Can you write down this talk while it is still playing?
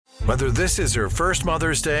Whether this is her first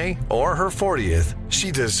Mother's Day or her 40th, she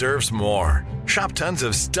deserves more. Shop tons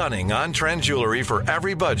of stunning on-trend jewelry for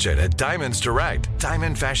every budget at Diamonds Direct.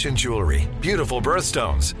 Diamond fashion jewelry, beautiful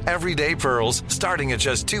birthstones, everyday pearls starting at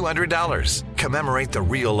just $200. Commemorate the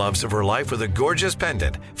real loves of her life with a gorgeous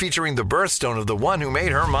pendant featuring the birthstone of the one who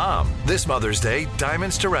made her mom. This Mother's Day,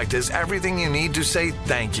 Diamonds Direct is everything you need to say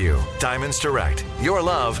thank you. Diamonds Direct, your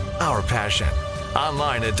love, our passion.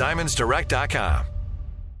 Online at diamondsdirect.com.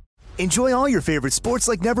 Enjoy all your favorite sports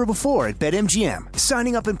like never before at BetMGM.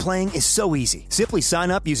 Signing up and playing is so easy. Simply sign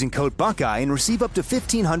up using code Buckeye and receive up to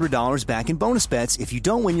 $1,500 back in bonus bets if you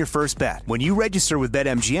don't win your first bet. When you register with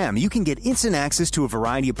BetMGM, you can get instant access to a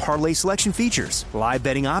variety of parlay selection features, live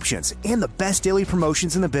betting options, and the best daily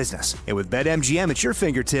promotions in the business. And with BetMGM at your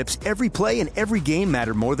fingertips, every play and every game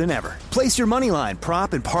matter more than ever. Place your moneyline,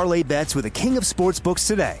 prop, and parlay bets with the king of sportsbooks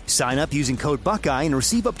today. Sign up using code Buckeye and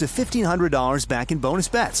receive up to $1,500 back in bonus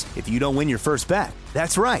bets if you don't win your first bet.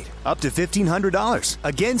 That's right, up to $1,500.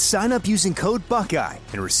 Again, sign up using code Buckeye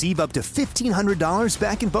and receive up to $1,500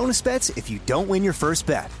 back in bonus bets if you don't win your first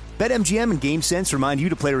bet. BetMGM and GameSense remind you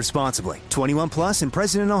to play responsibly. 21 plus and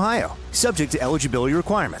present in Ohio. Subject to eligibility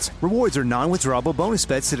requirements. Rewards are non-withdrawable bonus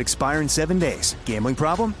bets that expire in 7 days. Gambling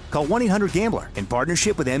problem? Call 1-800-GAMBLER in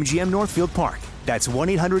partnership with MGM Northfield Park. That's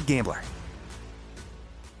 1-800-GAMBLER.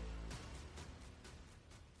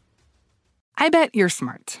 I bet you're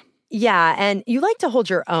smart. Yeah, and you like to hold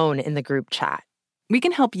your own in the group chat. We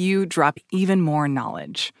can help you drop even more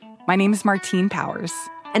knowledge. My name is Martine Powers.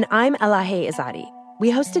 And I'm Elahe Izadi.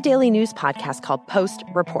 We host a daily news podcast called Post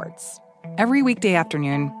Reports. Every weekday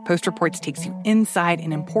afternoon, Post Reports takes you inside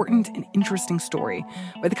an important and interesting story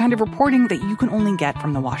with the kind of reporting that you can only get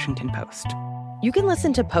from the Washington Post. You can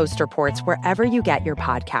listen to Post Reports wherever you get your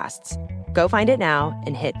podcasts. Go find it now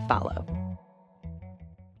and hit follow.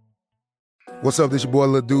 What's up, this your boy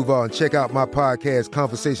Lil Duval, and check out my podcast,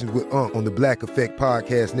 Conversations with Unc, on the Black Effect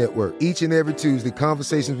Podcast Network. Each and every Tuesday,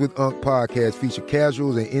 Conversations with Unc podcast feature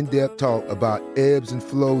casual and in-depth talk about ebbs and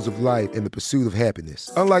flows of life and the pursuit of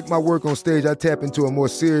happiness. Unlike my work on stage, I tap into a more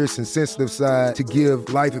serious and sensitive side to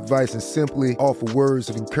give life advice and simply offer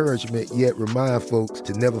words of encouragement, yet remind folks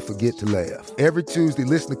to never forget to laugh. Every Tuesday,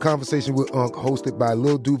 listen to Conversation with Unc, hosted by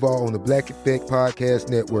Lil Duval on the Black Effect Podcast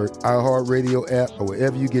Network, iHeartRadio app, or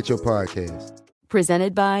wherever you get your podcasts.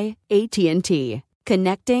 Presented by AT&T.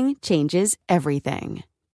 Connecting changes everything.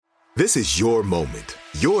 This is your moment,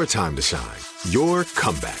 your time to shine, your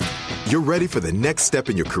comeback. You're ready for the next step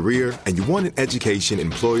in your career, and you want an education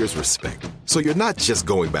employers respect. So you're not just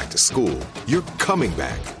going back to school, you're coming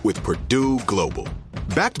back with Purdue Global.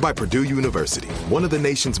 Backed by Purdue University, one of the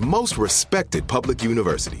nation's most respected public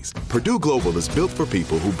universities, Purdue Global is built for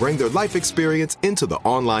people who bring their life experience into the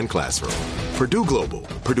online classroom. Purdue Global,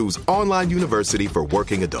 Purdue's online university for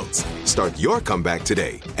working adults. Start your comeback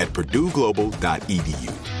today at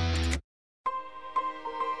purdueglobal.edu.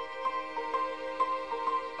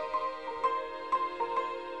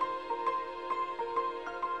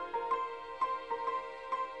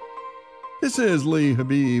 This is Lee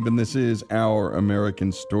Habib, and this is Our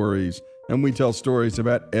American Stories, and we tell stories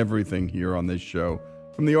about everything here on this show,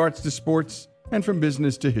 from the arts to sports, and from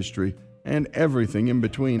business to history, and everything in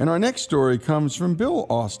between. And our next story comes from Bill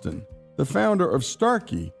Austin, the founder of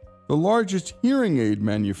Starkey, the largest hearing aid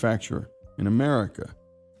manufacturer in America.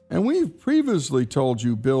 And we've previously told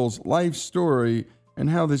you Bill's life story and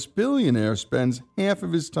how this billionaire spends half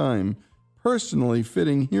of his time personally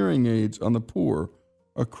fitting hearing aids on the poor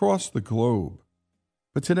across the globe.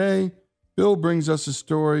 But today, Bill brings us a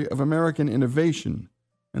story of American innovation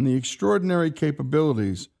and the extraordinary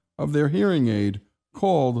capabilities of their hearing aid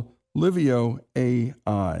called Livio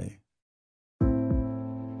AI.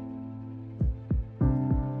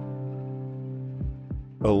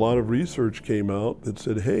 A lot of research came out that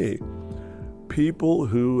said, hey, people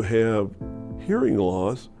who have hearing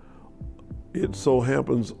loss, it so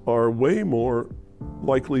happens, are way more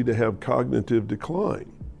likely to have cognitive decline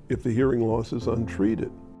if the hearing loss is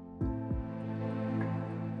untreated.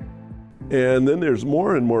 And then there's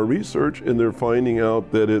more and more research, and they're finding out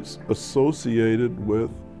that it's associated with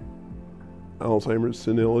Alzheimer's,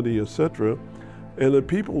 senility, etc. And the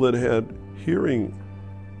people that had hearing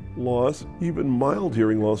loss, even mild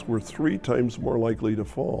hearing loss, were 3 times more likely to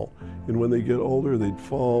fall. And when they get older, they'd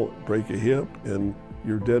fall, break a hip, and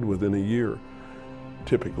you're dead within a year,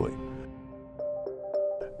 typically.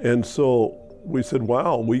 And so we said,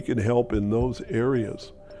 wow, we can help in those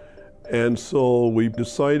areas. And so we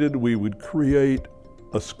decided we would create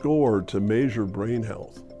a score to measure brain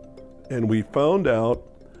health. And we found out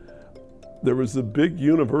there was a big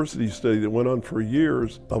university study that went on for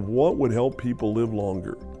years of what would help people live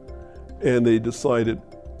longer. And they decided,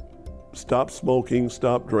 stop smoking,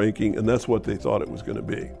 stop drinking, and that's what they thought it was going to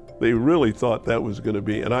be. They really thought that was going to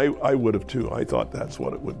be, and I would have too. I thought that's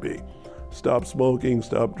what it would be. Stop smoking,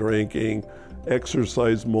 stop drinking,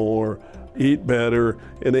 exercise more, eat better,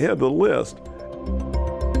 and they had the list.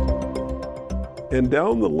 And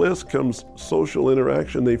down the list comes social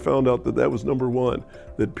interaction. They found out that that was number one,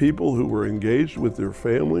 that people who were engaged with their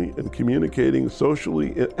family and communicating,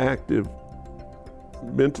 socially active,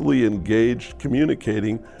 mentally engaged,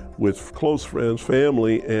 communicating with close friends,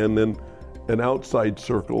 family, and then an outside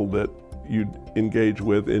circle that you'd engage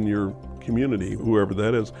with in your community, whoever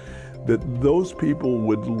that is, that those people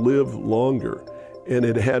would live longer. And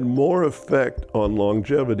it had more effect on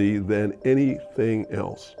longevity than anything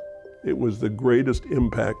else. It was the greatest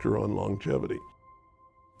impactor on longevity.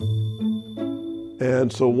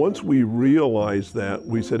 And so once we realized that,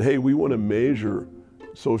 we said, hey, we want to measure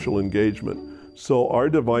social engagement. So our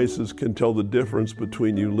devices can tell the difference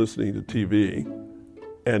between you listening to TV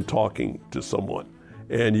and talking to someone.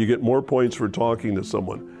 And you get more points for talking to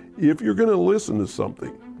someone. If you're going to listen to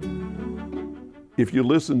something, if you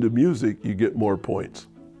listen to music, you get more points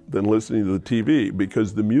than listening to the TV,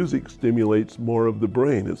 because the music stimulates more of the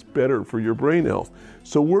brain. It's better for your brain health.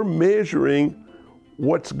 So we're measuring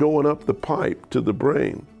what's going up the pipe to the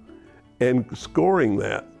brain and scoring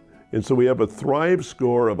that. And so we have a Thrive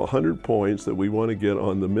score of 100 points that we want to get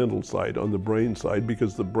on the mental side, on the brain side,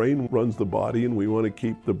 because the brain runs the body and we want to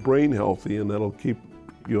keep the brain healthy, and that'll keep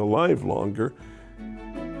you alive longer.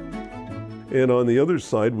 And on the other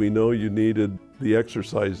side, we know you needed the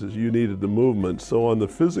exercises, you needed the movement. So on the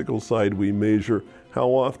physical side, we measure how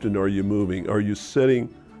often are you moving? Are you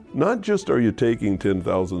setting, not just are you taking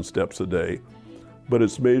 10,000 steps a day, but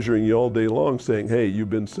it's measuring you all day long, saying, hey, you've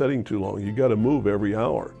been setting too long. You got to move every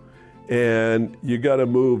hour. And you got to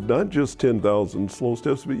move not just 10,000 slow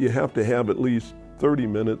steps, but you have to have at least 30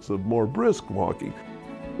 minutes of more brisk walking.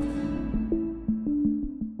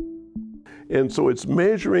 And so it's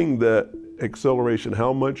measuring the acceleration,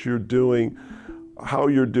 how much you're doing, how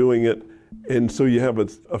you're doing it. And so you have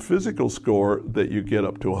a physical score that you get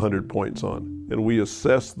up to 100 points on. And we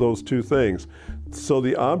assess those two things. So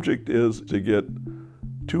the object is to get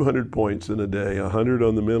 200 points in a day, 100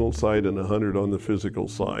 on the mental side and 100 on the physical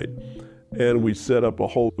side. And we set up a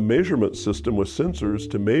whole measurement system with sensors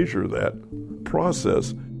to measure that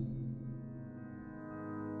process.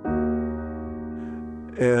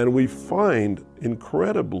 And we find,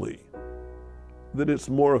 incredibly, that it's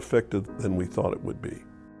more effective than we thought it would be.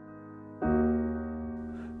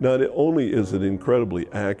 Not only is it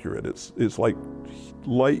incredibly accurate, it's like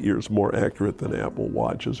light years more accurate than Apple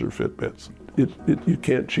Watches or Fitbits. You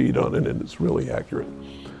can't cheat on it, and it's really accurate.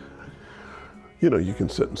 You know, you can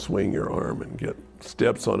sit and swing your arm and get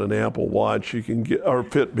steps on an Apple Watch. You can get, or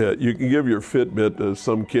Fitbit, you can give your Fitbit to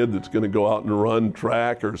some kid that's going to go out and run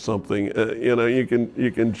track or something. You know, you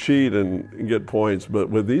can cheat and get points, but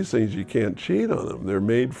with these things, you can't cheat on them. They're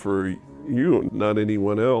made for you, not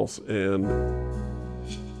anyone else. And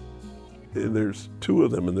there's two of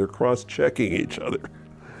them, and they're cross-checking each other.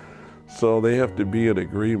 So they have to be in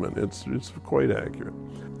agreement. It's quite accurate.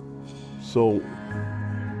 So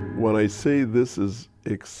when I say this is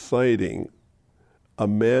exciting,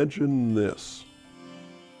 imagine this.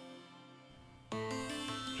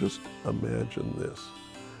 Just imagine this.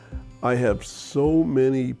 I have so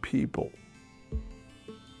many people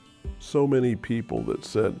that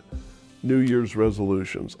said, New Year's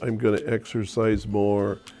resolutions, I'm going to exercise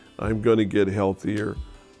more, I'm going to get healthier.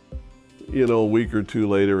 You know, a week or two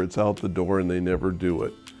later, it's out the door and they never do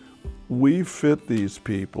it. We fit these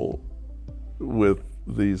people with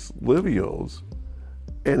these Livios,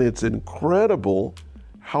 and it's incredible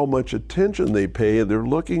how much attention they pay. They're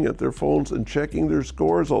looking at their phones and checking their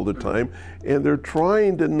scores all the time, and they're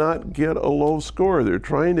trying to not get a low score. They're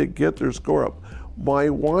trying to get their score up. My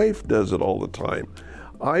wife does it all the time.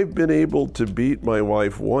 I've been able to beat my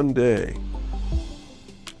wife one day.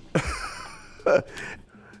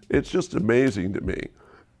 It's just amazing to me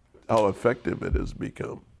how effective it has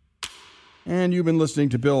become. And you've been listening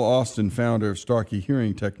to Bill Austin, founder of Starkey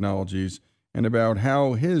Hearing Technologies, and about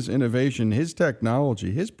how his innovation, his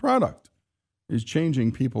technology, his product is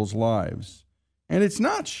changing people's lives. And it's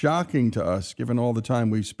not shocking to us, given all the time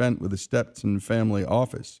we've spent with the Stetson Family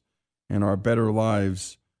Office and our Better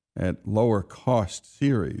Lives at Lower Cost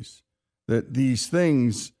series, that these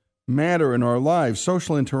things matter in our lives.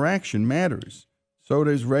 Social interaction matters. So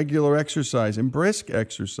does regular exercise and brisk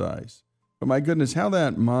exercise. But my goodness, how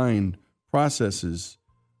that mind processes,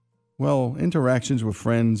 well, interactions with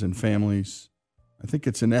friends and families, I think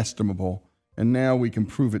it's inestimable. And now we can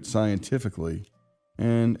prove it scientifically.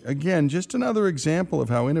 And again, just another example of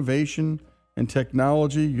how innovation and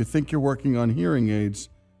technology, you think you're working on hearing aids.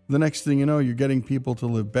 The next thing you know, you're getting people to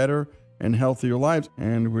live better and healthier lives.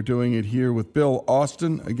 And we're doing it here with Bill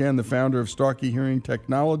Austin, again, the founder of Starkey Hearing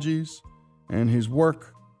Technologies, and his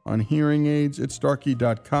work on hearing aids at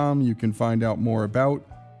starkey.com. You can find out more about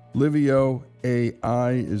Livio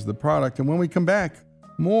AI is the product. And when we come back,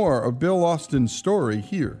 more of Bill Austin's story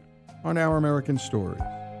here on Our American Stories.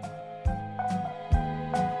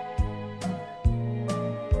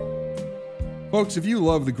 Folks, if you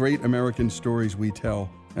love the great American stories we tell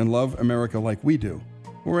and love America like we do,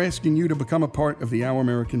 we're asking you to become a part of the Our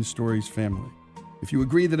American Stories family. If you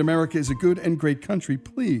agree that America is a good and great country,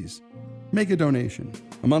 please make a donation.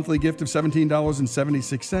 A monthly gift of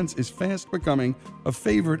 $17.76 is fast becoming a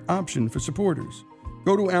favorite option for supporters.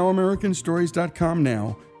 Go to OurAmericanStories.com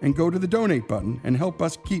now and go to the donate button and help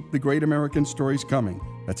us keep the great American stories coming.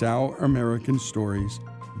 That's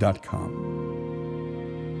OurAmericanStories.com.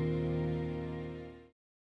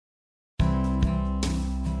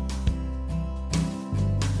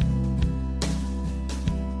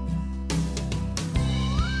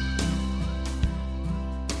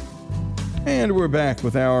 And we're back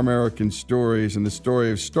with Our American Stories and the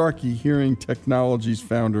story of Starkey Hearing Technologies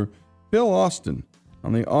founder Bill Austin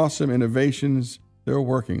on the awesome innovations they're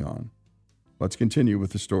working on. Let's continue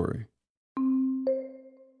with the story.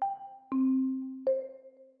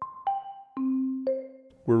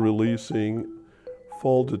 We're releasing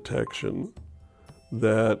fall detection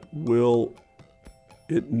that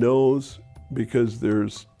it knows because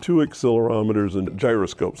there's 2 accelerometers and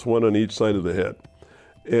gyroscopes, one on each side of the head.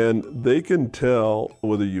 And they can tell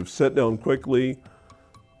whether you've sat down quickly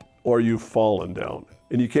or you've fallen down.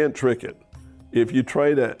 And you can't trick it. If you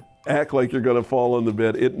try to act like you're going to fall on the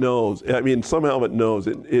bed, it knows. I mean, somehow it knows.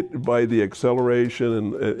 It by the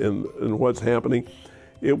acceleration and what's happening,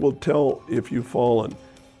 it will tell if you've fallen.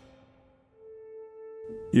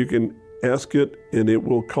 You can ask it, and it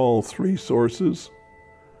will call 3 sources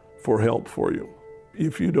for help for you.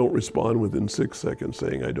 If you don't respond within 6 seconds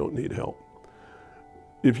saying, I don't need help.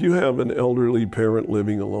 If you have an elderly parent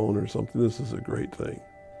living alone or something, this is a great thing.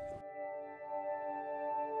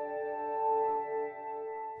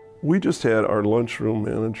 We just had our lunchroom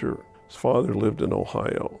manager. His father lived in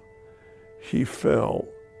Ohio. He fell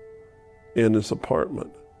in his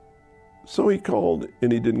apartment. So he called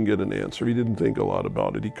and he didn't get an answer. He didn't think a lot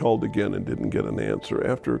about it. He called again and didn't get an answer.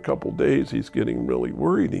 After a couple days, he's getting really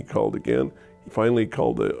worried. He called again. He finally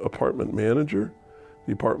called the apartment manager.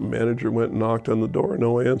 The apartment manager went and knocked on the door,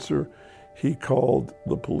 no answer. He called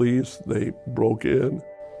the police. They broke in,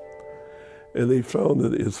 and they found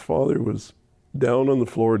that his father was down on the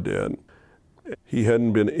floor dead. He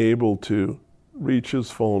hadn't been able to reach his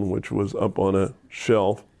phone, which was up on a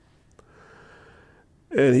shelf,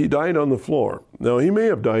 and he died on the floor. Now, he may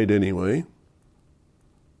have died anyway,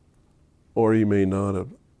 or he may not have,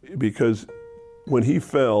 because when he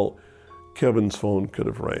fell, Kevin's phone could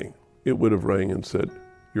have rang. It would have rang and said,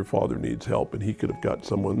 your father needs help, and he could have got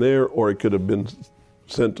someone there, or it could have been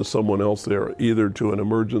sent to someone else there, either to an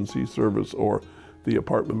emergency service or the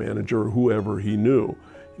apartment manager or whoever he knew.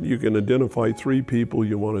 You can identify 3 people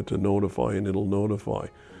you wanted to notify, and it'll notify.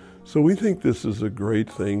 So we think this is a great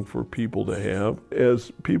thing for people to have.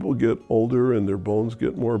 As people get older and their bones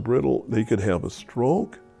get more brittle, they could have a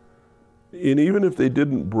stroke. And even if they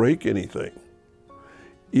didn't break anything,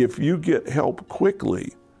 if you get help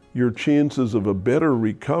quickly, your chances of a better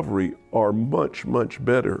recovery are much, much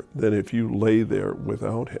better than if you lay there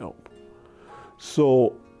without help.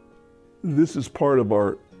 So this is part of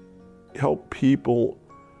our help people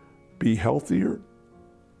be healthier,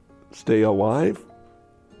 stay alive,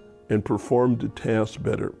 and perform the task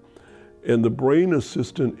better. And the brain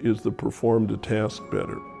assistant is the perform the task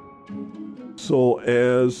better. So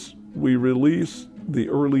as we release the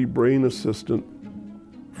early brain assistant,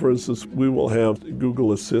 for instance, we will have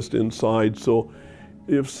Google Assist inside. So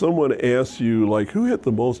if someone asks you, like, who hit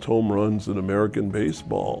the most home runs in American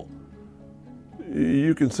baseball?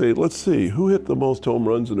 You can say, let's see, who hit the most home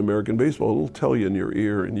runs in American baseball? It'll tell you in your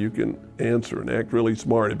ear, and you can answer and act really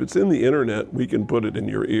smart. If it's in the internet, we can put it in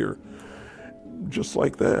your ear, just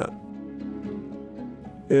like that.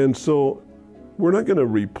 And so we're not going to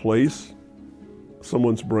replace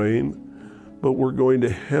someone's brain, but we're going to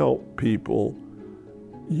help people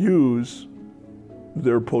use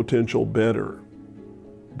their potential better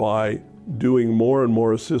by doing more and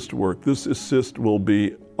more assist work. This assist will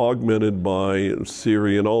be augmented by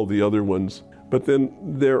Siri and all the other ones. But then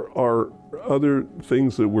there are other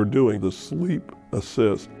things that we're doing, the sleep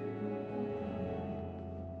assist.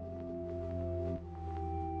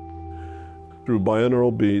 Through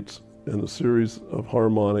binaural beats and a series of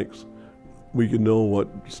harmonics, we can know what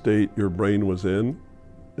state your brain was in,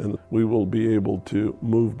 and we will be able to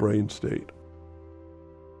move brain state.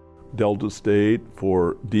 Delta state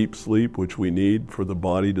for deep sleep, which we need for the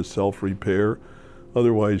body to self-repair.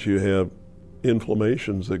 Otherwise, you have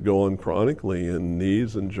inflammations that go on chronically in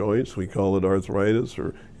knees and joints. We call it arthritis,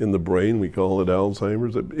 or in the brain, we call it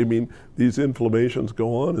Alzheimer's. I mean, these inflammations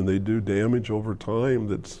go on and they do damage over time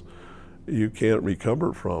that's you can't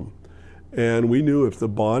recover from. And we knew if the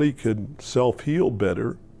body could self-heal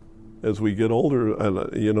better as we get older,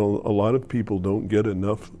 and you know, a lot of people don't get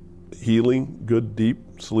enough healing, good deep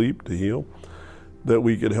sleep to heal, that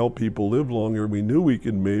we could help people live longer. We knew we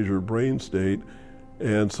could measure brain state,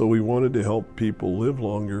 and so we wanted to help people live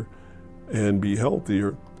longer and be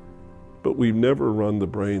healthier. But we've never run the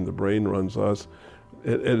brain runs us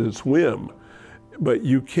at its whim. But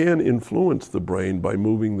you can influence the brain by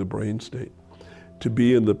moving the brain state to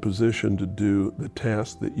be in the position to do the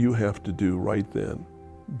task that you have to do right then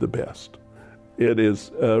the best. It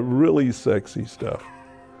is really sexy stuff.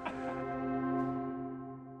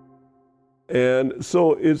 And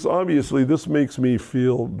so it's obviously, this makes me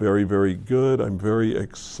feel very, very good. I'm very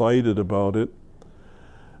excited about it,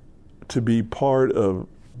 to be part of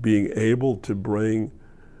being able to bring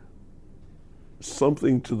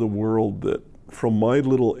something to the world that, from my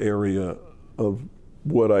little area of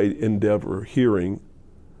what I endeavor hearing,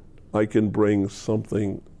 I can bring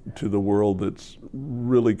something to the world that's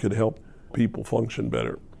really could help people function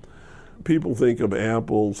better. People think of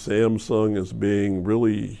Apple, Samsung as being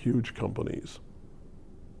really huge companies.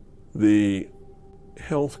 The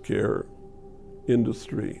healthcare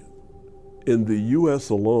industry in the US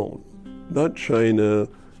alone, not China,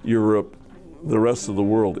 Europe, the rest of the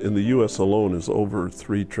world, in the US alone is over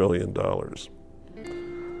 $3 trillion.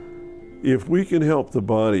 If we can help the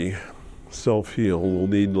body self-heal, we'll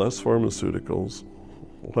need less pharmaceuticals,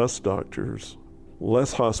 less doctors,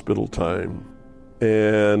 less hospital time,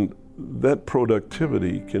 and that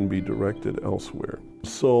productivity can be directed elsewhere.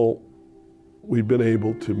 So we've been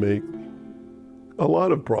able to make a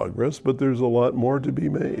lot of progress, but there's a lot more to be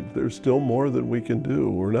made. There's still more that we can do.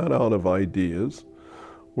 We're not out of ideas.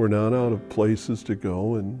 We're not out of places to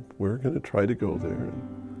go, and we're going to try to go there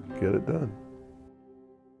and get it done.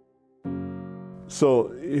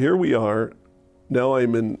 So here we are. Now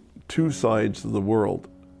I'm in two sides of the world.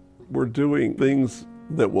 We're doing things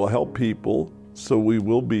that will help people, so we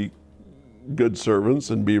will be good servants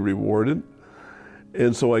and be rewarded.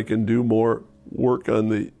 And so I can do more work on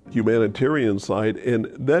the humanitarian side, and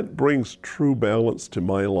that brings true balance to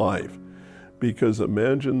my life. Because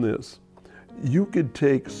imagine this, you could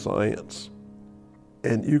take science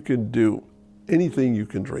and you can do anything you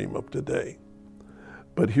can dream of today.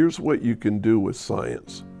 But here's what you can do with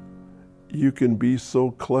science. You can be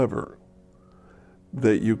so clever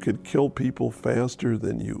that you could kill people faster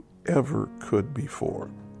than you ever could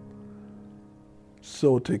before.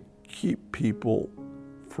 So to keep people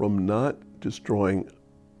from not destroying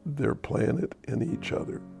their planet and each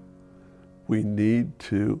other, we need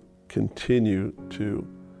to continue to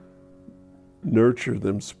nurture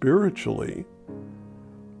them spiritually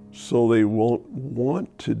so they won't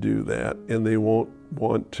want to do that and they won't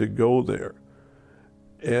want to go there.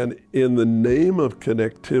 And in the name of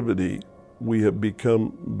connectivity, we have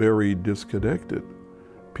become very disconnected.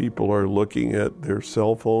 People are looking at their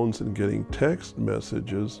cell phones and getting text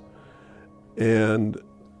messages, and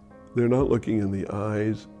they're not looking in the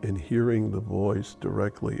eyes and hearing the voice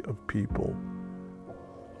directly of people,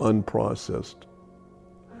 unprocessed.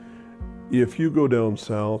 If you go down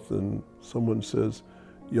south and someone says,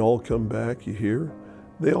 y'all come back, you hear?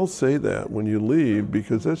 They all say that when you leave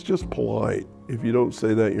because that's just polite. If you don't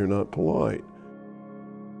say that, you're not polite.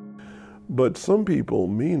 But some people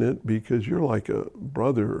mean it because you're like a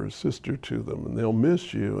brother or a sister to them, and they'll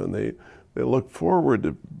miss you, and they look forward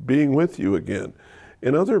to being with you again.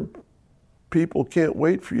 And other people can't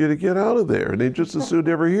wait for you to get out of there, and they just as soon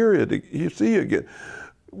never hear you see you again.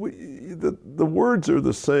 The words are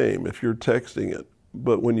the same if you're texting it,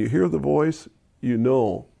 but when you hear the voice, you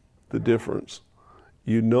know the difference.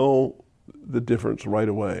 You know the difference right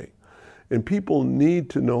away. And people need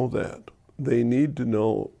to know that. They need to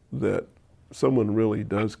know that someone really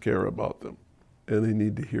does care about them, and they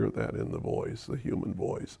need to hear that in the voice, the human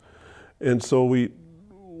voice. And so we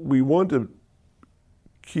want to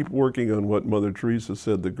keep working on what Mother Teresa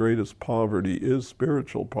said, the greatest poverty is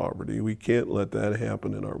spiritual poverty. We can't let that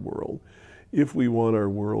happen in our world if we want our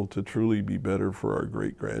world to truly be better for our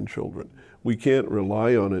great-grandchildren. We can't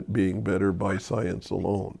rely on it being better by science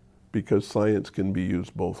alone, because science can be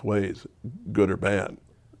used both ways, good or bad.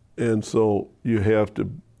 And so you have to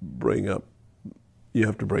bring up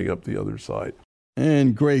the other side.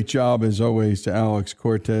 And great job, as always, to Alex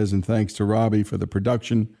Cortez, and thanks to Robbie for the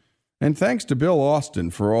production. And thanks to Bill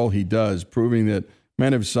Austin for all he does, proving that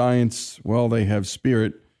men of science, well, they have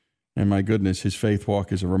spirit. And my goodness, his faith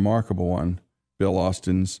walk is a remarkable one, Bill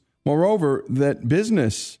Austin's. Moreover, that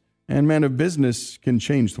business and men of business can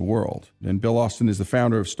change the world. And Bill Austin is the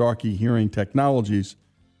founder of Starkey Hearing Technologies,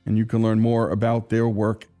 and you can learn more about their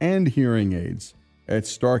work and hearing aids at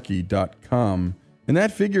starkey.com. And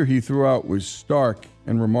that figure he threw out was stark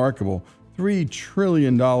and remarkable. $3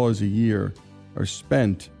 trillion a year are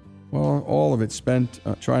spent, well, all of it spent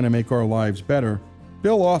trying to make our lives better.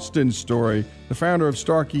 Bill Austin's story, the founder of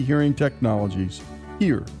Starkey Hearing Technologies,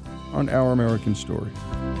 here on Our American Story.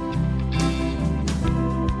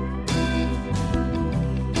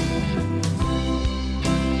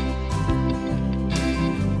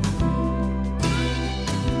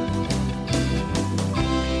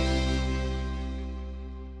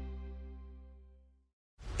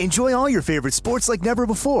 Enjoy all your favorite sports like never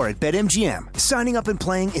before at BetMGM. Signing up and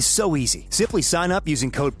playing is so easy. Simply sign up using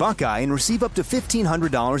code Buckeye and receive up to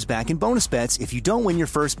 $1,500 back in bonus bets if you don't win your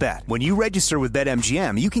first bet. When you register with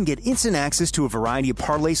BetMGM, you can get instant access to a variety of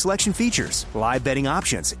parlay selection features, live betting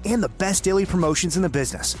options, and the best daily promotions in the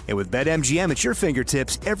business. And with BetMGM at your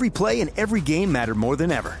fingertips, every play and every game matter more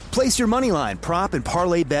than ever. Place your moneyline, prop, and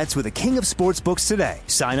parlay bets with the king of sportsbooks today.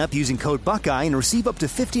 Sign up using code Buckeye and receive up to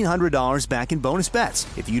 $1,500 back in bonus bets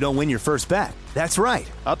if you don't win your first bet. That's right,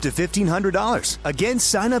 up to $1,500. Again,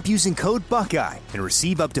 sign up using code Buckeye and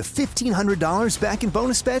receive up to $1,500 back in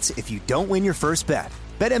bonus bets if you don't win your first bet.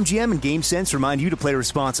 BetMGM and GameSense remind you to play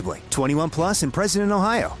responsibly. 21 plus and present in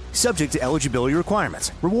Ohio. Subject to eligibility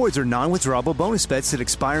requirements. Rewards are non-withdrawable bonus bets that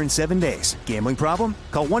expire in 7 days. Gambling problem?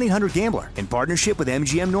 Call 1-800-GAMBLER in partnership with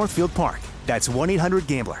MGM Northfield Park. That's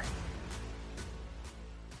 1-800-GAMBLER.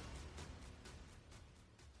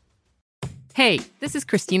 Hey, this is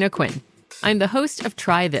Christina Quinn. I'm the host of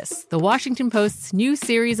Try This, the Washington Post's new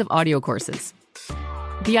series of audio courses.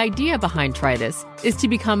 The idea behind Try This is to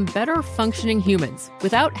become better functioning humans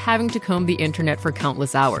without having to comb the internet for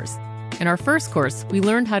countless hours. In our first course, we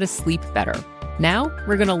learned how to sleep better. Now,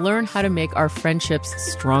 we're going to learn how to make our friendships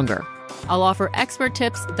stronger. I'll offer expert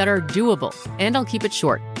tips that are doable, and I'll keep it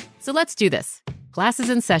short. So let's do this. Class is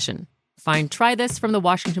in session. Find Try This from the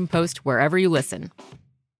Washington Post wherever you listen.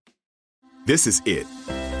 This is it.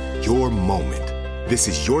 Your moment. This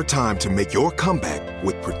is your time to make your comeback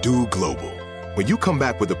with Purdue Global. When you come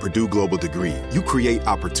back with a Purdue Global degree, you create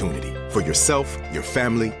opportunity for yourself, your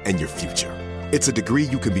family, and your future. It's a degree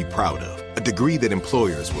you can be proud of, a degree that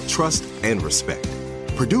employers will trust and respect.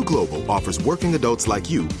 Purdue Global offers working adults like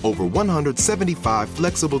you over 175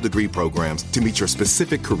 flexible degree programs to meet your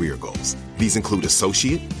specific career goals. These include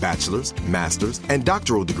associate, bachelor's, master's, and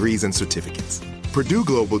doctoral degrees and certificates. Purdue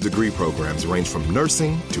Global degree programs range from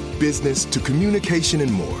nursing to business to communication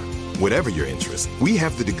and more. Whatever your interest, we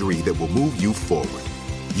have the degree that will move you forward.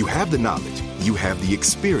 You have the knowledge, you have the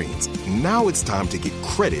experience. Now it's time to get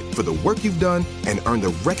credit for the work you've done and earn the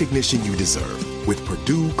recognition you deserve with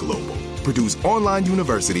Purdue Global, Purdue's online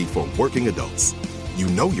university for working adults. You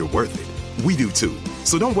know you're worth it. We do too.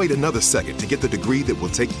 So don't wait another second to get the degree that will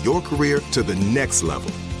take your career to the next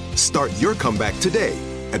level. Start your comeback today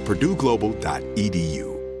at purdueglobal.edu.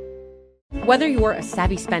 Whether you're a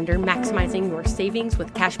savvy spender maximizing your savings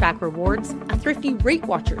with cashback rewards, a thrifty rate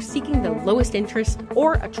watcher seeking the lowest interest,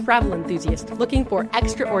 or a travel enthusiast looking for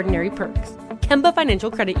extraordinary perks, Kemba Financial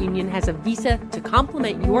Credit Union has a visa to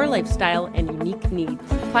complement your lifestyle and unique needs.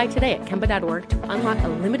 Apply today at Kemba.org to unlock a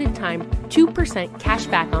limited time 2% cash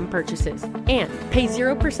back on purchases and pay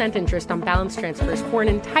 0% interest on balance transfers for an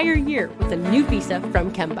entire year with a new visa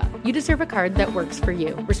from Kemba. You deserve a card that works for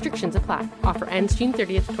you. Restrictions apply. Offer ends June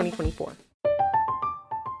 30th, 2024.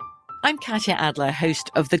 I'm Katya Adler, host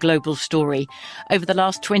of The Global Story. Over the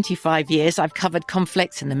last 25 years, I've covered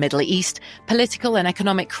conflicts in the Middle East, political and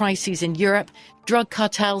economic crises in Europe, drug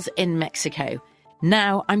cartels in Mexico.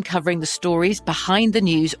 Now I'm covering the stories behind the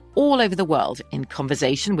news all over the world in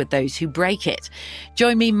conversation with those who break it.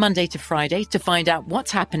 Join me Monday to Friday to find out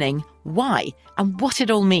what's happening, why, and what it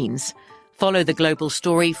all means. Follow The Global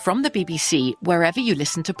Story from the BBC wherever you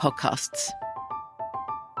listen to podcasts.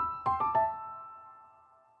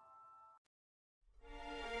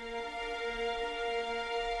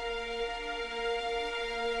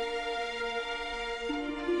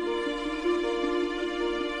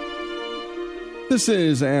 This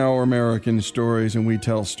is Our American Stories, and we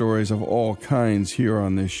tell stories of all kinds here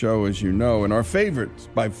on this show, as you know. And our favorites,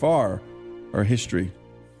 by far, are history.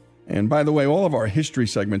 And by the way, all of our history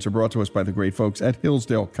segments are brought to us by the great folks at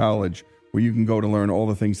Hillsdale College, where you can go to learn all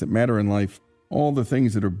the things that matter in life, all the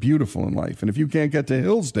things that are beautiful in life. And if you can't get to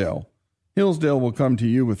Hillsdale, Hillsdale will come to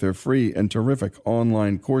you with their free and terrific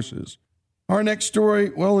online courses. Our next story,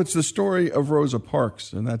 well, it's the story of Rosa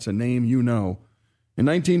Parks, and that's a name you know. In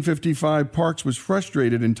 1955, Parks was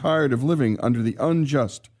frustrated and tired of living under the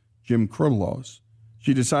unjust Jim Crow laws.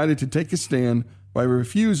 She decided to take a stand by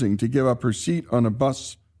refusing to give up her seat on a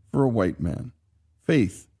bus for a white man.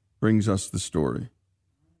 Faith brings us the story.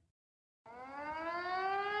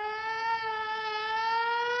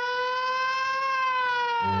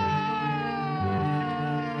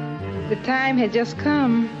 The time had just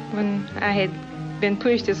come when I had been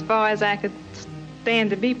pushed as far as I could stand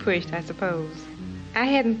to be pushed, I suppose. I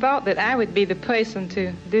hadn't thought that I would be the person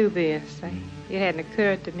to do this. It hadn't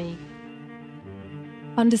occurred to me.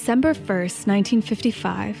 On December 1st,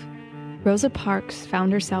 1955, Rosa Parks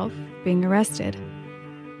found herself being arrested.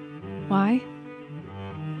 Why?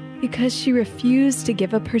 Because she refused to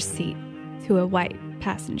give up her seat to a white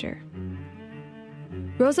passenger.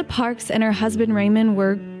 Rosa Parks and her husband Raymond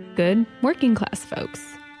were good working-class folks.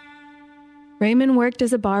 Raymond worked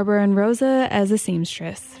as a barber and Rosa as a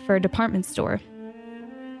seamstress for a department store.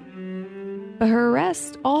 But her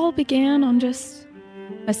arrest all began on just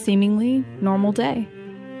a seemingly normal day.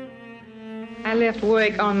 I left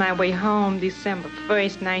work on my way home December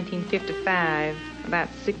 1st, 1955, about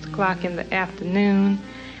 6 o'clock in the afternoon.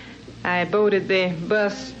 I boarded the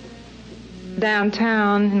bus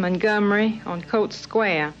downtown in Montgomery on Coates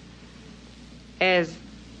Square. As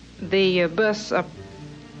the bus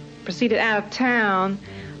proceeded out of town,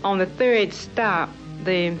 on the third stop,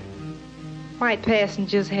 the white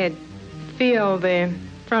passengers had filled the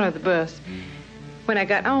front of the bus. When I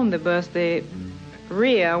got on the bus, the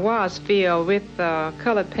rear was filled with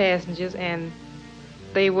colored passengers, and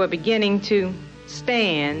they were beginning to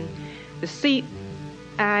stand. The seat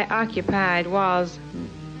I occupied was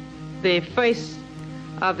the first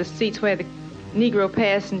of the seats where the Negro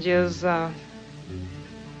passengers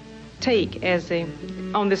take as they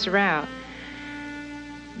on this route.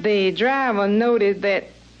 The driver noted that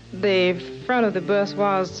the front of the bus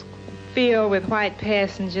was filled with white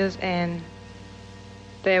passengers, and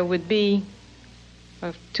there would be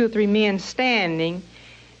 2 or 3 men standing.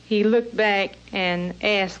 He looked back and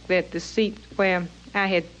asked that the seat where I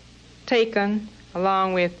had taken,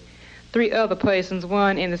 along with 3 other persons,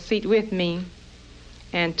 one in the seat with me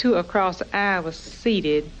and 2 across the aisle, was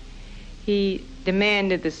seated. He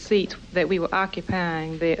demanded the seat that we were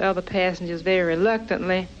occupying. The other passengers very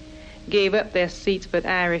reluctantly gave up their seats, but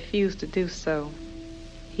I refused to do so.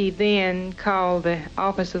 He then called the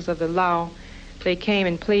officers of the law. They came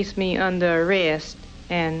and placed me under arrest,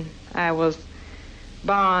 and I was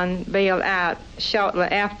bailed out shortly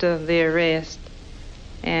after the arrest.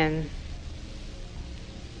 And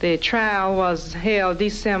the trial was held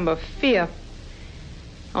December 5th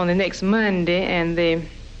on the next Monday, and the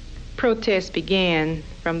protest began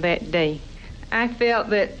from that day. I felt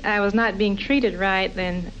that I was not being treated right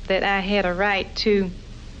and that I had a right to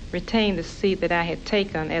retain the seat that I had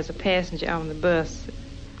taken as a passenger on the bus.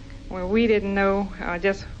 Well, we didn't know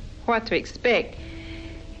just what to expect.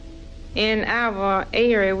 In our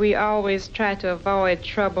area, we always try to avoid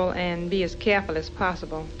trouble and be as careful as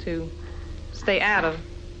possible to stay out of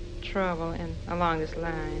trouble and along this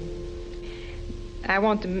line. I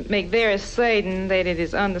want to make very certain that it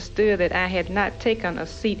is understood that I had not taken a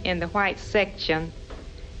seat in the white section,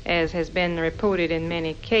 as has been reported in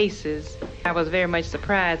many cases. I was very much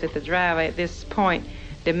surprised that the driver at this point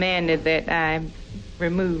demanded that I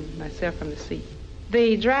remove myself from the seat.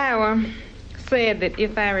 The driver said that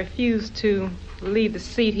if I refused to leave the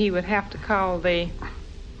seat, he would have to call the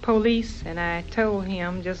police, and I told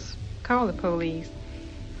him just call the police,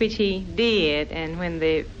 which he did, and when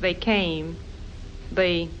they came,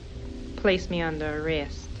 they placed me under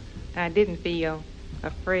arrest. I didn't feel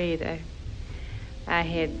afraid. I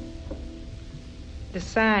had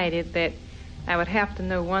decided that I would have to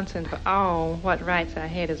know once and for all what rights I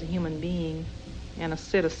had as a human being and a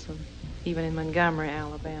citizen, even in Montgomery,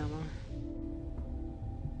 Alabama.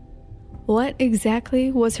 What exactly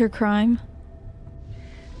was her crime?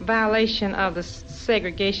 Violation of the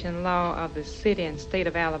segregation law of the city and state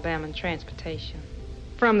of Alabama in transportation.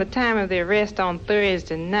 From the time of the arrest on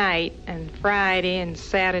Thursday night and Friday and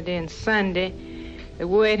Saturday and Sunday, the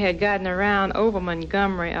word had gotten around over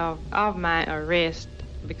Montgomery of my arrest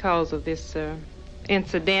because of this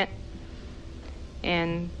incident,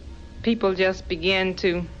 and people just began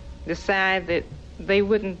to decide that they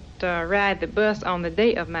wouldn't ride the bus on the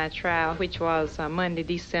day of my trial, which was Monday,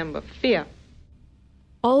 December 5th.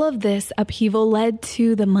 All of this upheaval led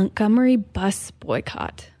to the Montgomery bus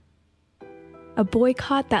boycott. A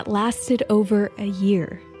boycott that lasted over a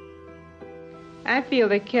year. I feel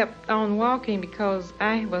they kept on walking because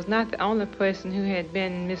I was not the only person who had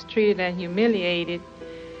been mistreated and humiliated.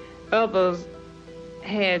 Others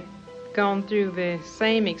had gone through the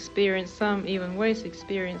same experience, some even worse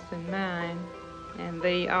experience than mine, and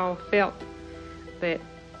they all felt that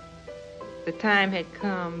the time had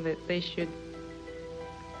come that they should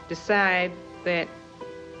decide that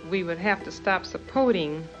we would have to stop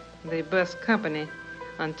supporting the bus company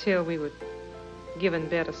until we were given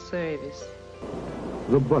better service.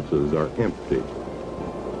 The buses are empty.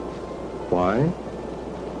 Why?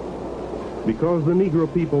 Because the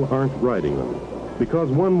Negro people aren't riding them. Because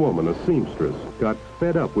one woman, a seamstress, got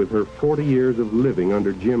fed up with her 40 years of living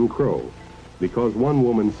under Jim Crow. Because one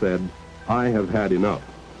woman said, "I have had enough."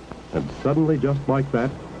 And suddenly, just like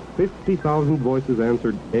that, 50,000 voices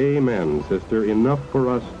answered, "Amen, sister, enough for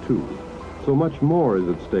us too." So much more is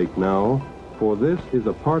at stake now, for this is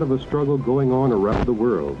a part of a struggle going on around the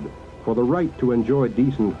world, for the right to enjoy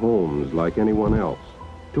decent homes like anyone else,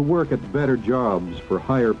 to work at better jobs for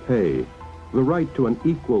higher pay, the right to an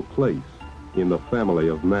equal place in the family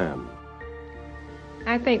of man.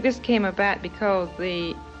 I think this came about because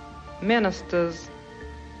the ministers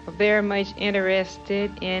were very much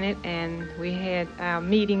interested in it, and we had our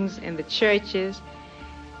meetings in the churches,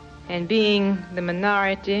 and being the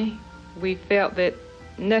minority, we felt that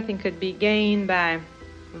nothing could be gained by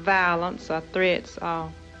violence or threats or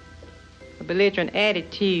a belligerent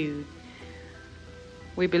attitude.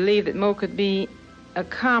 We believed that more could be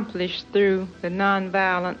accomplished through the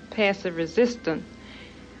nonviolent passive resistance.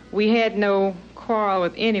 We had no quarrel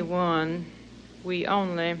with anyone. We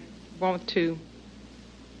only want to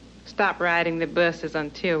stop riding the buses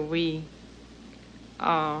until we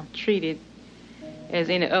are treated as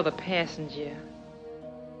any other passenger.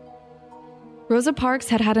 Rosa Parks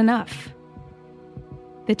had had enough.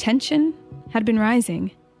 The tension had been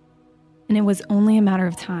rising, and it was only a matter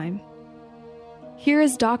of time. Here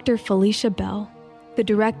is Dr. Felicia Bell, the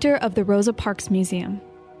director of the Rosa Parks Museum,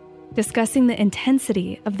 discussing the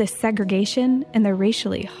intensity of this segregation and the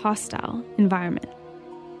racially hostile environment.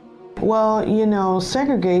 Well, you know,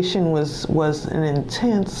 segregation was an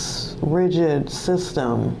intense, rigid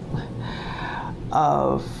system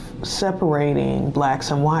of separating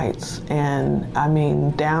blacks and whites, and I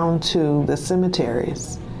mean down to the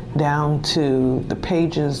cemeteries, down to the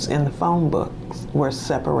pages in the phone books were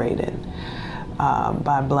separated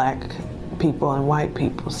by black people and white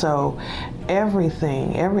people. So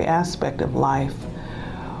everything, every aspect of life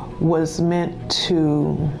was meant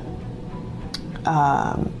to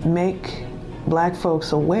make black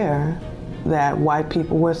folks aware that white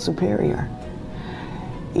people were superior.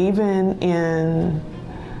 Even in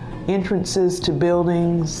entrances to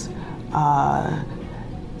buildings,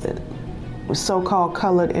 so-called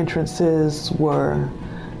colored entrances were,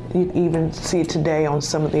 you even see today on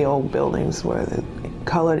some of the old buildings where the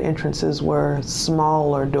colored entrances were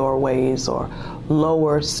smaller doorways or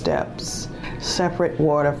lower steps, separate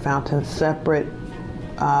water fountains, separate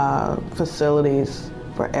facilities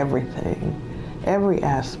for everything. Every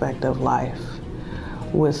aspect of life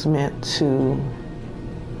was meant to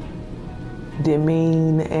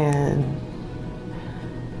demean and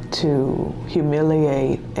to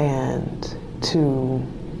humiliate and to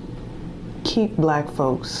keep black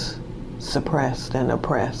folks suppressed and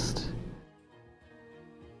oppressed.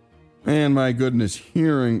 And my goodness,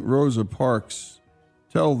 hearing Rosa Parks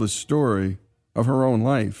tell the story of her own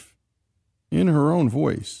life in her own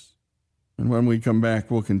voice. And when we come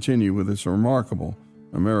back, we'll continue with this remarkable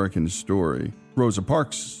American story, Rosa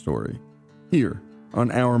Parks' story, here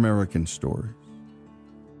on Our American Stories.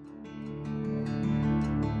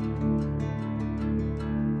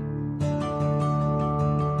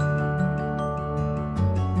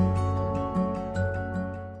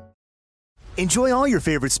 Enjoy all your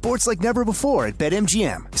favorite sports like never before at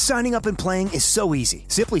BetMGM. Signing up and playing is so easy.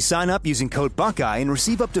 Simply sign up using code Buckeye and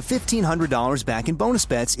receive up to $1,500 back in bonus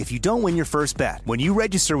bets if you don't win your first bet. When you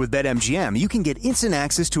register with BetMGM, you can get instant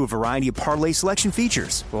access to a variety of parlay selection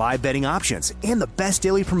features, live betting options, and the best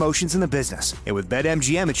daily promotions in the business. And with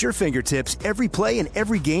BetMGM at your fingertips, every play and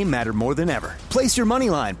every game matter more than ever. Place your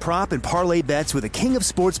moneyline, prop, and parlay bets with the king of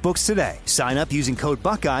sportsbooks today. Sign up using code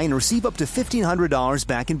Buckeye and receive up to $1,500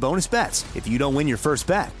 back in bonus bets if you don't win your first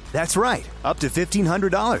bet. That's right, up to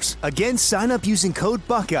 $1,500. Again, sign up using code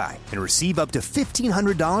Buckeye and receive up to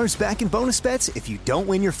 $1,500 back in bonus bets if you don't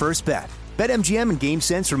win your first bet. BetMGM and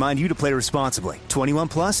GameSense remind you to play responsibly. 21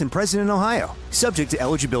 plus and present in Ohio. Subject to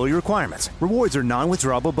eligibility requirements. Rewards are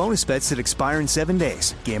non-withdrawable bonus bets that expire in 7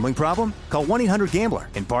 days. Gambling problem? Call 1-800-GAMBLER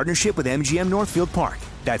in partnership with MGM Northfield Park.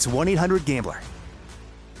 That's 1-800-GAMBLER.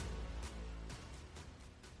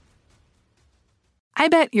 I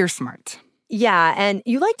bet you're smart. Yeah, and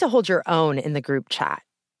you like to hold your own in the group chat.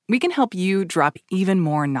 We can help you drop even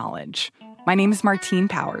more knowledge. My name is Martine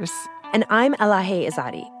Powers. And I'm Elahe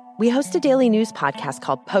Izadi. We host a daily news podcast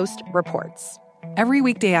called Post Reports. Every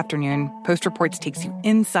weekday afternoon, Post Reports takes you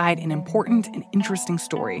inside an important and interesting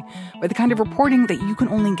story with the kind of reporting that you can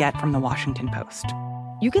only get from the Washington Post.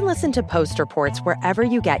 You can listen to Post Reports wherever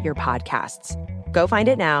you get your podcasts. Go find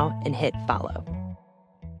it now and hit follow.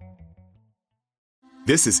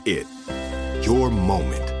 This is it. Your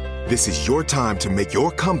moment. This is your time to make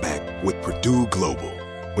your comeback with Purdue Global.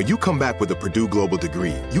 When you come back with a Purdue Global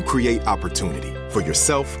degree, you create opportunity for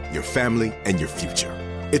yourself, your family, and your future.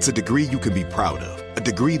 It's a degree you can be proud of, a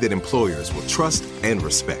degree that employers will trust and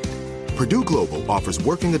respect. Purdue Global offers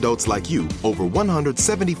working adults like you over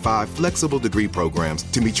 175 flexible degree programs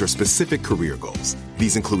to meet your specific career goals.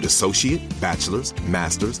 These include associate, bachelor's,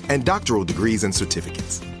 master's, and doctoral degrees and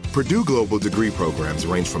certificates. Purdue Global degree programs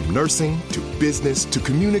range from nursing to business to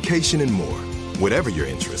communication and more. Whatever your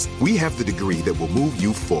interest, we have the degree that will move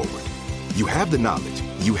you forward. You have the knowledge,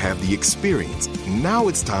 you have the experience. Now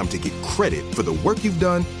it's time to get credit for the work you've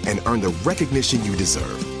done and earn the recognition you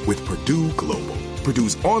deserve with Purdue Global,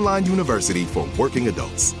 Purdue's online university for working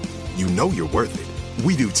adults. You know you're worth it.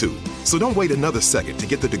 We do too. So don't wait another second to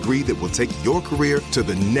get the degree that will take your career to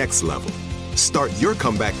the next level. Start your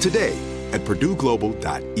comeback today at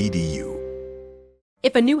purdueglobal.edu.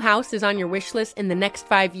 If a new house is on your wish list in the next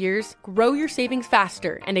 5 years, grow your savings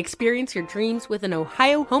faster and experience your dreams with an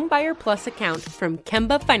Ohio Homebuyer Plus account from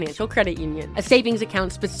Kemba Financial Credit Union. A savings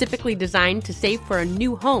account specifically designed to save for a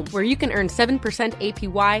new home where you can earn 7%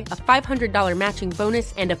 APY, a $500 matching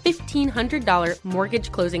bonus, and a $1,500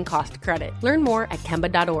 mortgage closing cost credit. Learn more at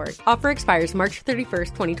Kemba.org. Offer expires March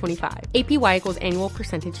 31st, 2025. APY equals annual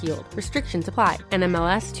percentage yield. Restrictions apply.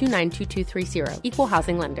 NMLS 292230. Equal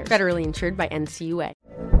housing lender. Federally insured by NCUA.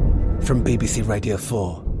 From BBC Radio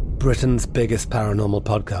 4, Britain's biggest paranormal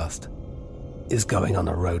podcast is going on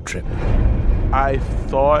a road trip. I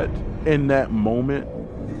thought in that moment,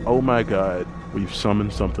 oh my God, we've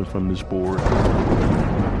summoned something from this board.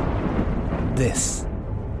 This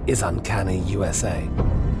is Uncanny USA.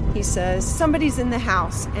 He says, somebody's in the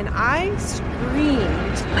house, and I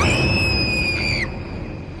screamed.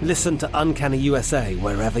 Listen to Uncanny USA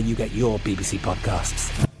wherever you get your BBC podcasts,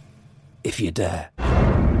 if you dare.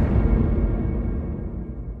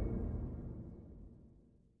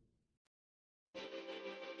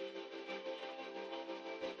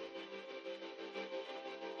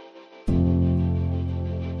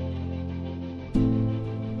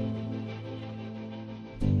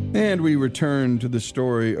 And we return to the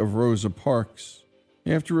story of Rosa Parks.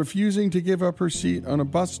 After refusing to give up her seat on a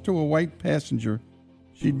bus to a white passenger,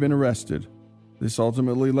 she'd been arrested. This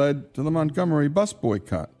ultimately led to the Montgomery bus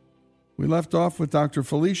boycott. We left off with Dr.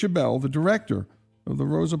 Felicia Bell, the director of the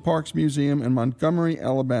Rosa Parks Museum in Montgomery,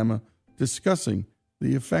 Alabama, discussing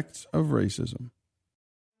the effects of racism.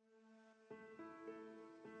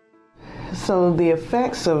 So the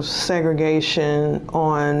effects of segregation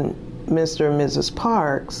on Mr. and Mrs.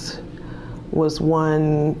 Parks was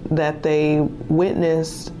one that they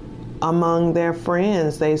witnessed among their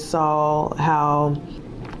friends. They saw how,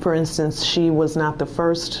 for instance, she was not the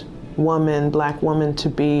first black woman to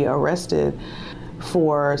be arrested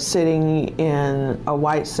for sitting in a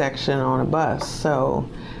white section on a bus. So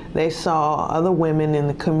they saw other women in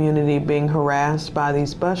the community being harassed by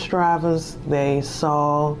these bus drivers. They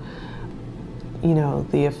saw,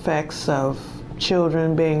 the effects of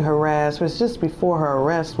children being harassed. It was just before her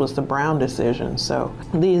arrest was the Brown decision. So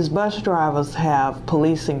these bus drivers have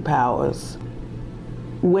policing powers.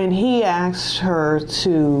 When he asked her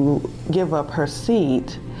to give up her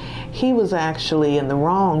seat, he was actually in the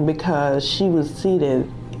wrong because she was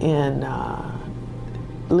seated in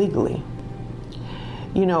legally.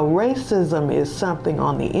 Racism is something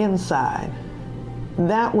on the inside.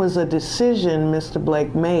 That was a decision Mr.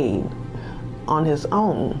 Blake made on his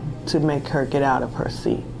own to make her get out of her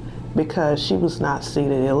seat because she was not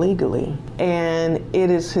seated illegally. And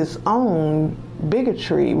it is his own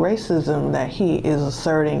bigotry, racism that he is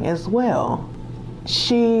asserting as well.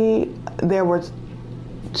 There were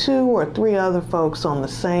 2 or 3 other folks on the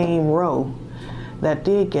same row that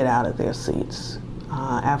did get out of their seats,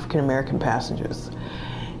 African American passengers.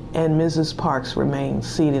 And Mrs. Parks remained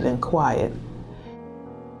seated and quiet.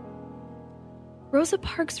 Rosa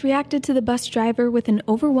Parks reacted to the bus driver with an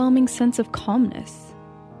overwhelming sense of calmness.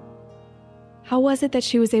 How was it that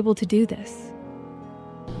she was able to do this?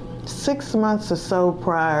 6 months or so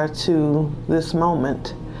prior to this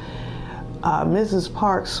moment, Mrs.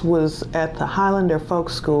 Parks was at the Highlander Folk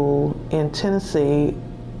School in Tennessee,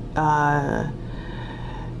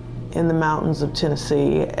 in the mountains of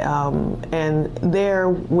Tennessee, and there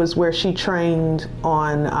was where she trained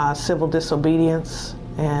on civil disobedience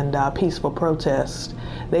and peaceful protest.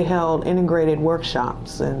 They held integrated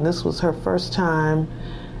workshops, and this was her first time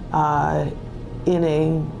in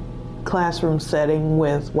a classroom setting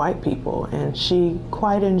with white people, and she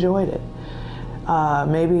quite enjoyed it.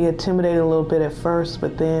 Maybe intimidated a little bit at first,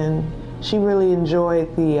 but then she really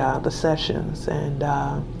enjoyed the sessions, and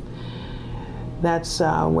that's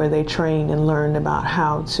where they trained and learned about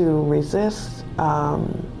how to resist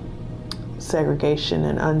segregation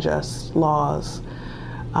and unjust laws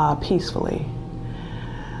peacefully.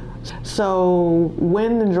 So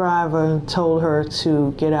when the driver told her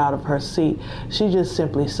to get out of her seat, she just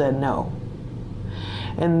simply said no.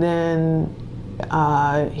 And then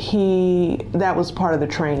that was part of the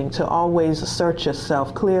training, to always assert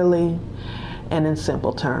yourself clearly and in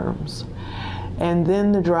simple terms. And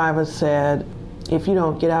then the driver said, if you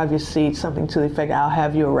don't get out of your seat, something to the effect, I'll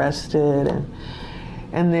have you arrested.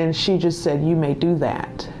 And then she just said, you may do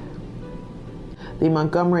that. The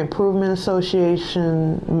Montgomery Improvement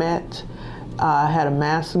Association met, had a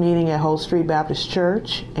mass meeting at Whole Street Baptist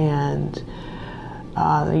Church, and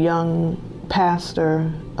the young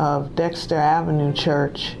pastor of Dexter Avenue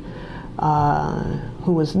Church,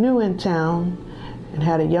 who was new in town and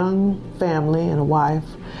had a young family and a wife,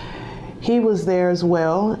 he was there as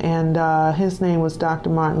well, and his name was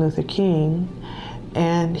Dr. Martin Luther King,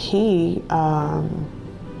 and he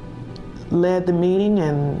led the meeting,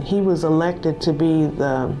 and he was elected to be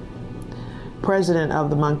the president of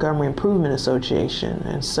the Montgomery Improvement Association.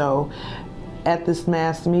 And so at this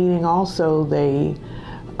mass meeting also, they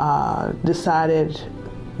decided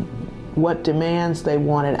what demands they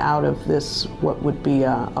wanted out of this, what would be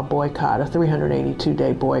a boycott, a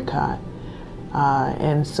 382-day boycott.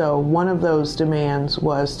 And so one of those demands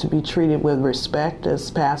was to be treated with respect as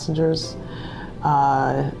passengers.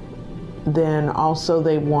 Then also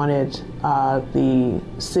they wanted the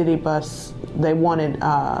city bus, they wanted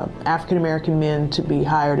African American men to be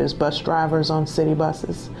hired as bus drivers on city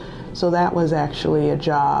buses. So that was actually a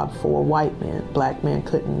job for white men. Black men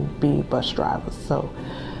couldn't be bus drivers. So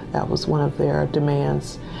that was one of their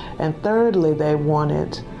demands. And thirdly, they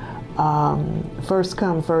wanted first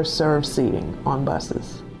come, first served seating on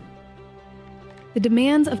buses. The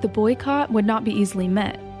demands of the boycott would not be easily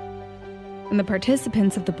met, and the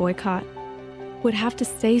participants of the boycott would have to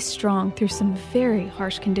stay strong through some very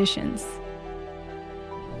harsh conditions.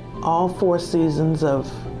 All 4 seasons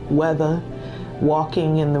of weather,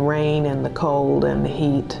 walking in the rain and the cold and the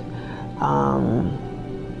heat,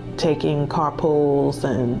 taking carpools,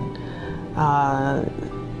 and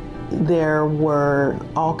there were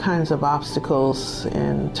all kinds of obstacles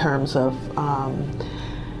in terms of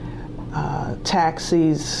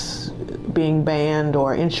taxis being banned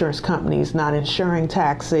or insurance companies not insuring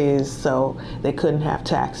taxis, so they couldn't have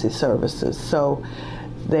taxi services. So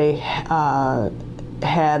they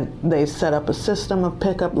set up a system of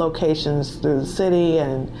pickup locations through the city,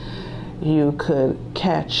 and you could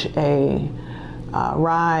catch a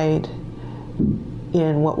ride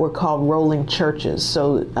in what were called rolling churches.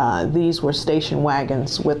 So these were station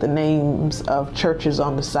wagons with the names of churches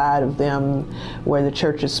on the side of them, where the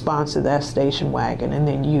churches sponsored that station wagon. And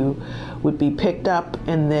then you would be picked up,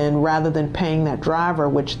 and then rather than paying that driver,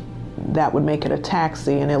 which that would make it a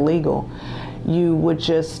taxi and illegal, you would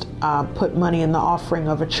just put money in the offering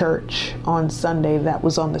of a church on Sunday that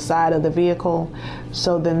was on the side of the vehicle.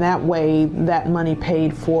 So then that way, that money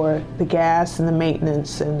paid for the gas and the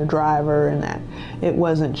maintenance and the driver, and that it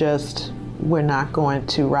wasn't just, we're not going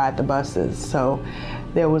to ride the buses. So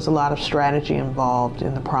there was a lot of strategy involved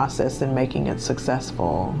in the process in making it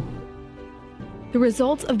successful. The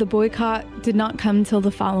results of the boycott did not come till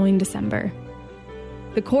the following December.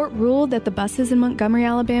 The court ruled that the buses in Montgomery,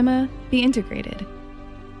 Alabama be integrated.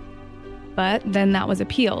 But then that was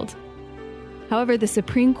appealed. However, the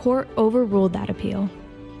Supreme Court overruled that appeal.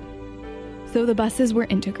 So the buses were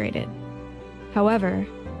integrated. However,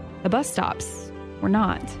 the bus stops were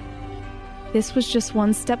not. This was just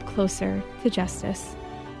one step closer to justice.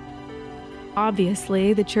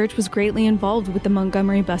 Obviously, the church was greatly involved with the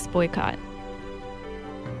Montgomery bus boycott.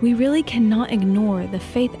 We really cannot ignore the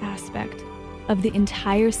faith aspect of the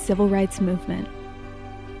entire civil rights movement.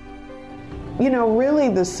 Really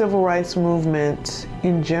the civil rights movement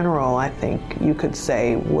in general, I think you could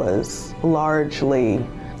say, was largely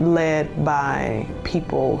led by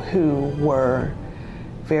people who were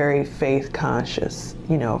very faith conscious,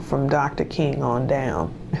 from Dr. King on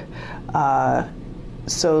down.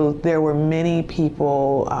 So there were many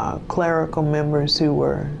people, clerical members who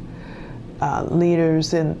were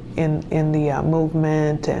leaders in the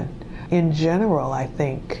movement, and in general, I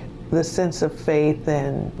think the sense of faith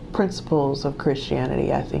and principles of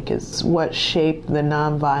Christianity, I think, is what shaped the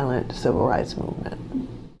nonviolent civil rights movement.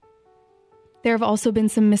 There have also been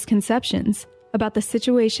some misconceptions about the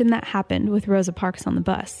situation that happened with Rosa Parks on the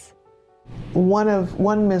bus.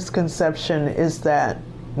 One misconception is that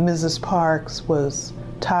Mrs. Parks was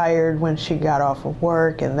tired when she got off of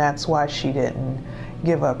work, and that's why she didn't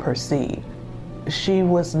give up her seat. She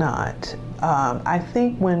was not. I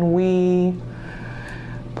think when we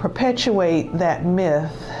perpetuate that myth,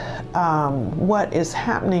 what is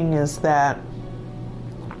happening is that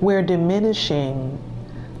we're diminishing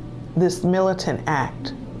this militant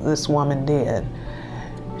act this woman did.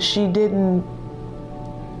 She didn't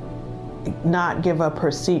not give up her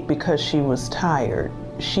seat because she was tired.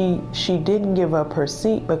 She didn't give up her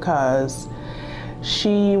seat because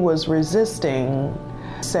she was resisting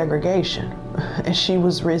segregation. And she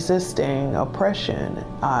was resisting oppression.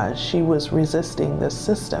 She was resisting the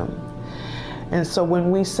system. And so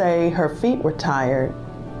when we say her feet were tired,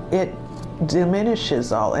 it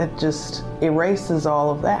diminishes all, it just erases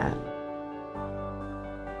all of that.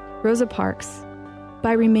 Rosa Parks,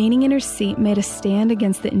 by remaining in her seat, made a stand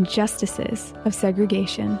against the injustices of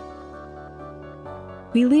segregation.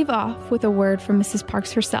 We leave off with a word from Mrs.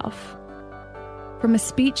 Parks herself, from a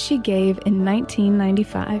speech she gave in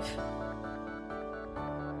 1995.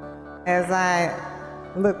 As I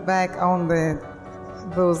look back on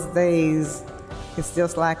those days, it's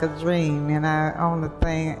just like a dream, and the only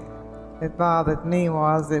thing that bothered me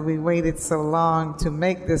was that we waited so long to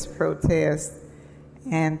make this protest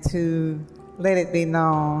and to let it be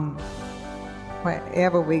known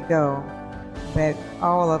wherever we go that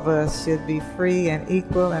all of us should be free and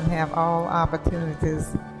equal and have all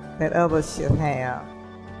opportunities that others should have.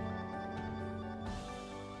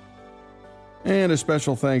 And a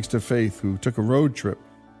special thanks to Faith, who took a road trip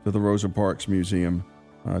to the Rosa Parks Museum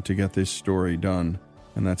to get this story done,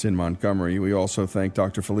 and that's in Montgomery. We also thank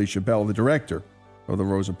Dr. Felicia Bell, the director of the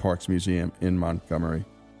Rosa Parks Museum in Montgomery.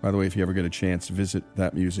 By the way, if you ever get a chance, visit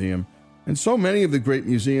that museum. And so many of the great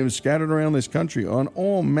museums scattered around this country on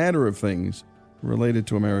all manner of things related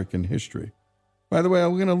to American history. By the way,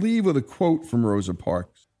 I'm going to leave with a quote from Rosa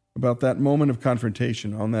Parks about that moment of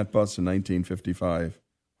confrontation on that bus in 1955.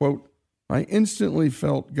 Quote, "I instantly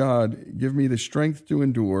felt God give me the strength to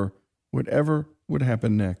endure whatever would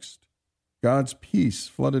happen next. God's peace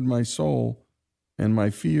flooded my soul, and my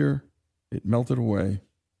fear, it melted away.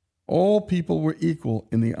 All people were equal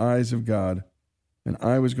in the eyes of God, and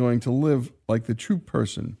I was going to live like the true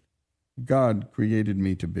person God created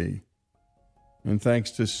me to be." And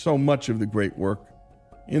thanks to so much of the great work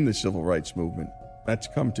in the civil rights movement that's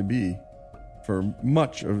come to be for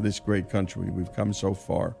much of this great country, we've come so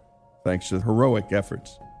far, thanks to the heroic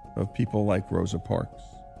efforts of people like Rosa Parks.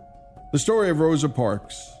 The story of Rosa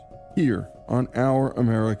Parks, here on Our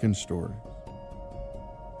American Stories.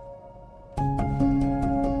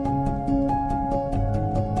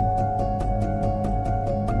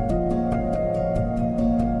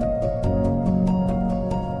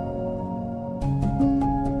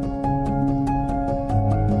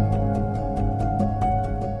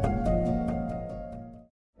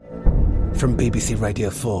 From BBC Radio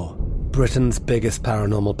 4, Britain's biggest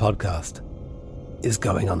paranormal podcast is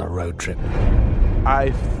going on a road trip.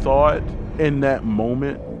 I thought in that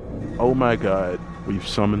moment, oh my God, we've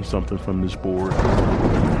summoned something from this board.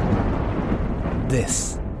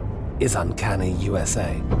 This is Uncanny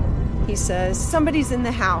USA. He says, somebody's in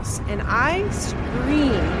the house, and I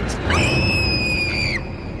screamed.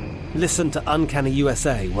 Listen to Uncanny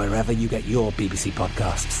USA wherever you get your BBC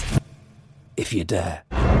podcasts, if you dare.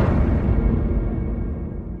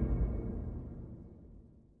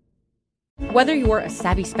 Whether you're a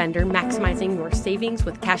savvy spender maximizing your savings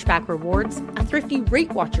with cashback rewards, a thrifty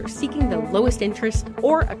rate watcher seeking the lowest interest,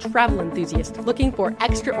 or a travel enthusiast looking for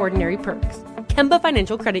extraordinary perks, Kemba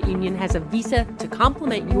Financial Credit Union has a visa to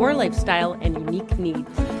complement your lifestyle and unique needs.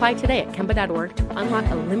 Apply today at Kemba.org to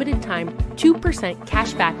unlock a limited-time 2%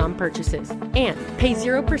 cash back on purchases and pay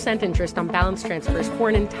 0% interest on balance transfers for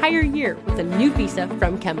an entire year with a new visa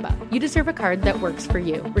from Kemba. You deserve a card that works for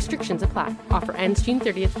you. Restrictions apply. Offer ends June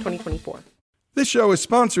 30th, 2024. This show is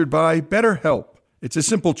sponsored by BetterHelp. It's a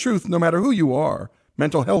simple truth no matter who you are.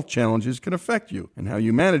 Mental health challenges can affect you, and how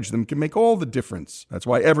you manage them can make all the difference. That's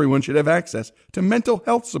why everyone should have access to mental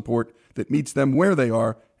health support that meets them where they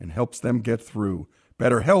are and helps them get through.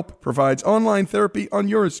 BetterHelp provides online therapy on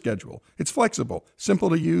your schedule. It's flexible, simple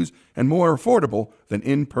to use, and more affordable than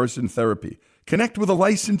in-person therapy. Connect with a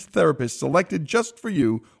licensed therapist selected just for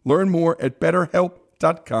you. Learn more at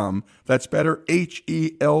BetterHelp.com. That's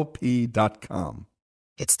BetterHelp.com.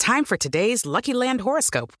 It's time for today's Lucky Land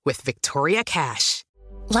horoscope with Victoria Cash.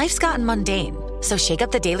 Life's gotten mundane, so shake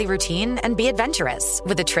up the daily routine and be adventurous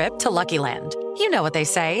with a trip to Lucky Land. You know what they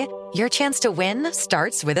say, your chance to win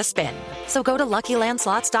starts with a spin. So go to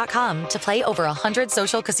LuckyLandSlots.com to play over 100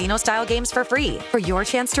 social casino-style games for free for your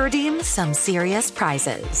chance to redeem some serious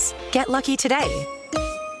prizes. Get lucky today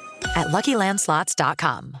at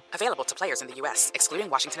LuckyLandSlots.com. Available to players in the U.S., excluding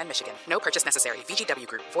Washington and Michigan. No purchase necessary. VGW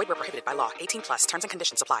Group. Void where prohibited by law. 18+. Terms and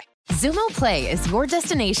conditions apply. Xumo Play is your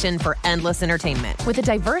destination for endless entertainment. With a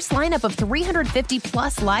diverse lineup of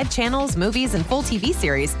 350+ live channels, movies, and full TV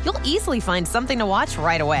series, you'll easily find something to watch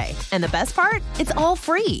right away. And the best part? It's all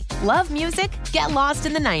free. Love music? Get lost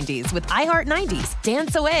in the 90s with iHeart 90s.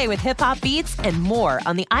 Dance away with hip-hop beats and more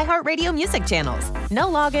on the iHeartRadio music channels. No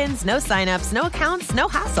logins, no signups, no accounts, no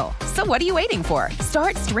hassle. So what are you waiting for?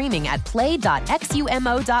 Start streaming at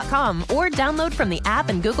play.xumo.com or download from the app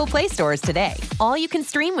and Google Play stores today. All you can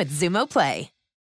stream with Xumo Play.